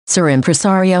Sir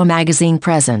Impresario magazine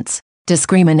presents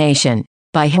Discrimination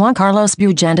by Juan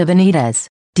Bujanda Benitez.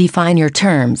 Define your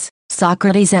terms,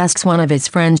 Socrates asks one of his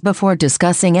friends before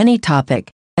discussing any topic,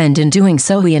 and in doing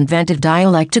so he invented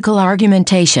dialectical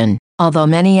argumentation, although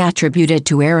many attribute it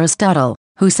to Aristotle,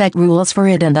 who set rules for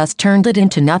it and thus turned it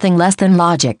into nothing less than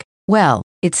logic. Well,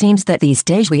 it seems that these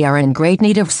days we are in great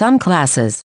need of some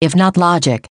classes, if not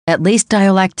logic, at least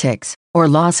dialectics, or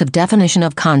loss of definition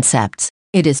of concepts.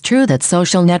 It is true that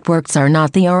social networks are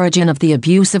not the origin of the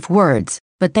abuse of words,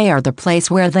 but they are the place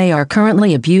where they are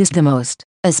currently abused the most,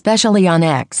 especially on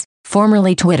X,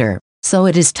 formerly Twitter. So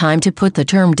it is time to put the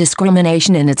term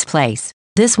discrimination in its place.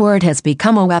 This word has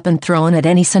become a weapon thrown at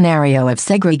any scenario of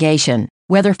segregation,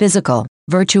 whether physical,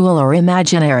 virtual or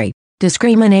imaginary.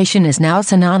 Discrimination is now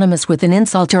synonymous with an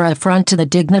insult or affront to the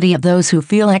dignity of those who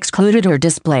feel excluded or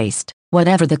displaced,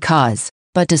 whatever the cause.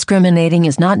 But discriminating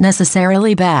is not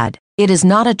necessarily bad. It is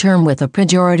not a term with a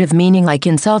pejorative meaning like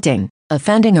insulting,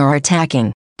 offending or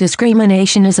attacking.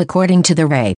 Discrimination is according to the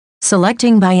Ray.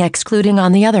 Selecting by excluding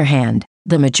on the other hand.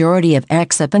 The majority of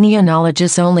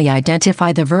ex-epidemiologists only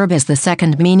identify the verb as the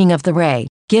second meaning of the Ray,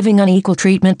 giving unequal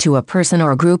treatment to a person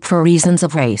or group for reasons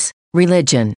of race,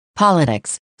 religion,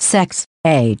 politics, sex,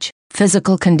 age,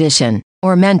 physical condition,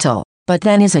 or mental. But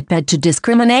then is it bad to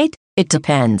discriminate? It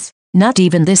depends. Not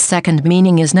even this second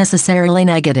meaning is necessarily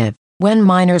negative. When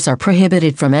minors are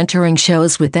prohibited from entering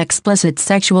shows with explicit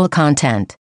sexual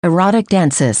content, erotic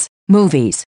dances,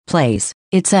 movies, plays,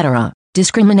 etc.,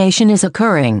 discrimination is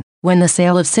occurring. When the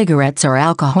sale of cigarettes or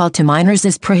alcohol to minors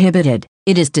is prohibited,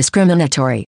 it is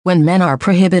discriminatory. When men are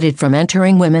prohibited from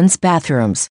entering women's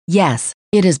bathrooms, yes,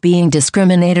 it is being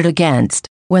discriminated against.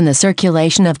 When the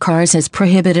circulation of cars is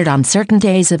prohibited on certain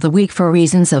days of the week for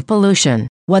reasons of pollution,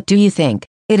 what do you think?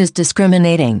 It is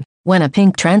discriminating. When a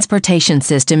pink transportation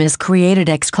system is created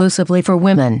exclusively for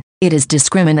women, it is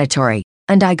discriminatory.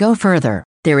 And I go further.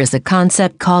 There is a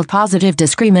concept called positive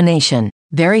discrimination,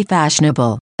 very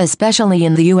fashionable, especially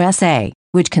in the USA,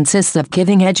 which consists of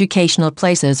giving educational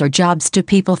places or jobs to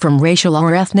people from racial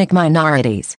or ethnic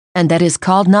minorities, and that is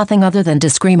called nothing other than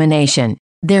discrimination.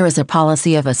 There is a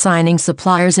policy of assigning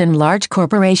suppliers in large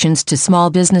corporations to small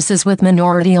businesses with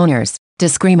minority owners,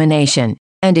 discrimination.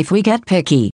 And if we get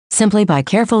picky, simply by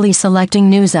carefully selecting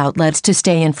news outlets to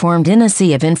stay informed in a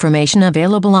sea of information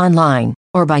available online,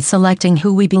 or by selecting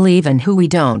who we believe and who we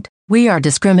don't, we are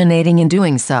discriminating in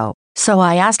doing so. So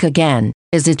I ask again,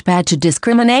 is it bad to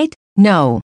discriminate?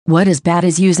 No. What is bad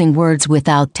is using words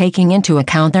without taking into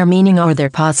account their meaning or their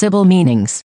possible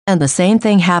meanings. And the same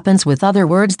thing happens with other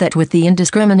words that with the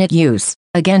indiscriminate use,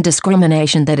 again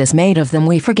discrimination that is made of them,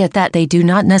 we forget that they do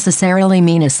not necessarily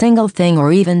mean a single thing,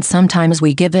 or even sometimes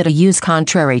we give it a use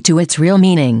contrary to its real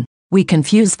meaning. We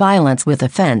confuse violence with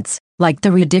offense, like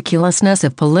the ridiculousness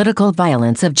of political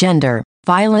violence of gender.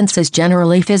 Violence is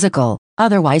generally physical,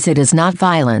 otherwise it is not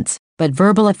violence, but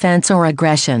verbal offense or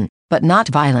aggression, but not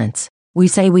violence. We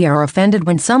say we are offended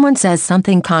when someone says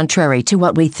something contrary to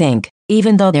what we think,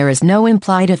 even though there is no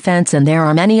implied offense, and there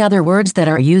are many other words that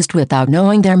are used without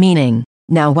knowing their meaning.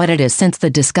 Now what it is, since the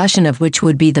discussion of which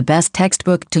would be the best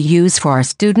textbook to use for our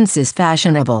students is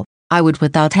fashionable, I would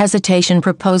without hesitation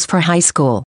propose for high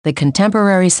school, the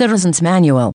Contemporary Citizen's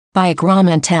Manual, by Gram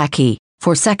and Taki,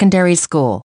 for secondary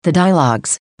school, the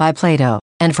Dialogues, by Plato,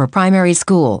 and for primary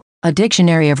school, a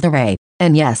Dictionary of the Ray.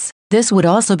 And yes, this would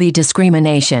also be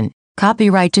discrimination.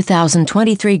 Copyright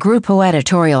 2023 Grupo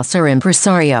Editorial Sir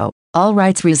Impresario. All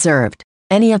rights reserved.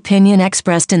 Any opinion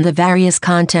expressed in the various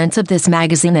contents of this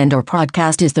magazine and/or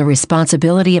podcast is the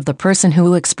responsibility of the person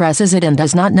who expresses it and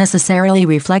does not necessarily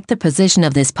reflect the position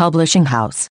of this publishing house.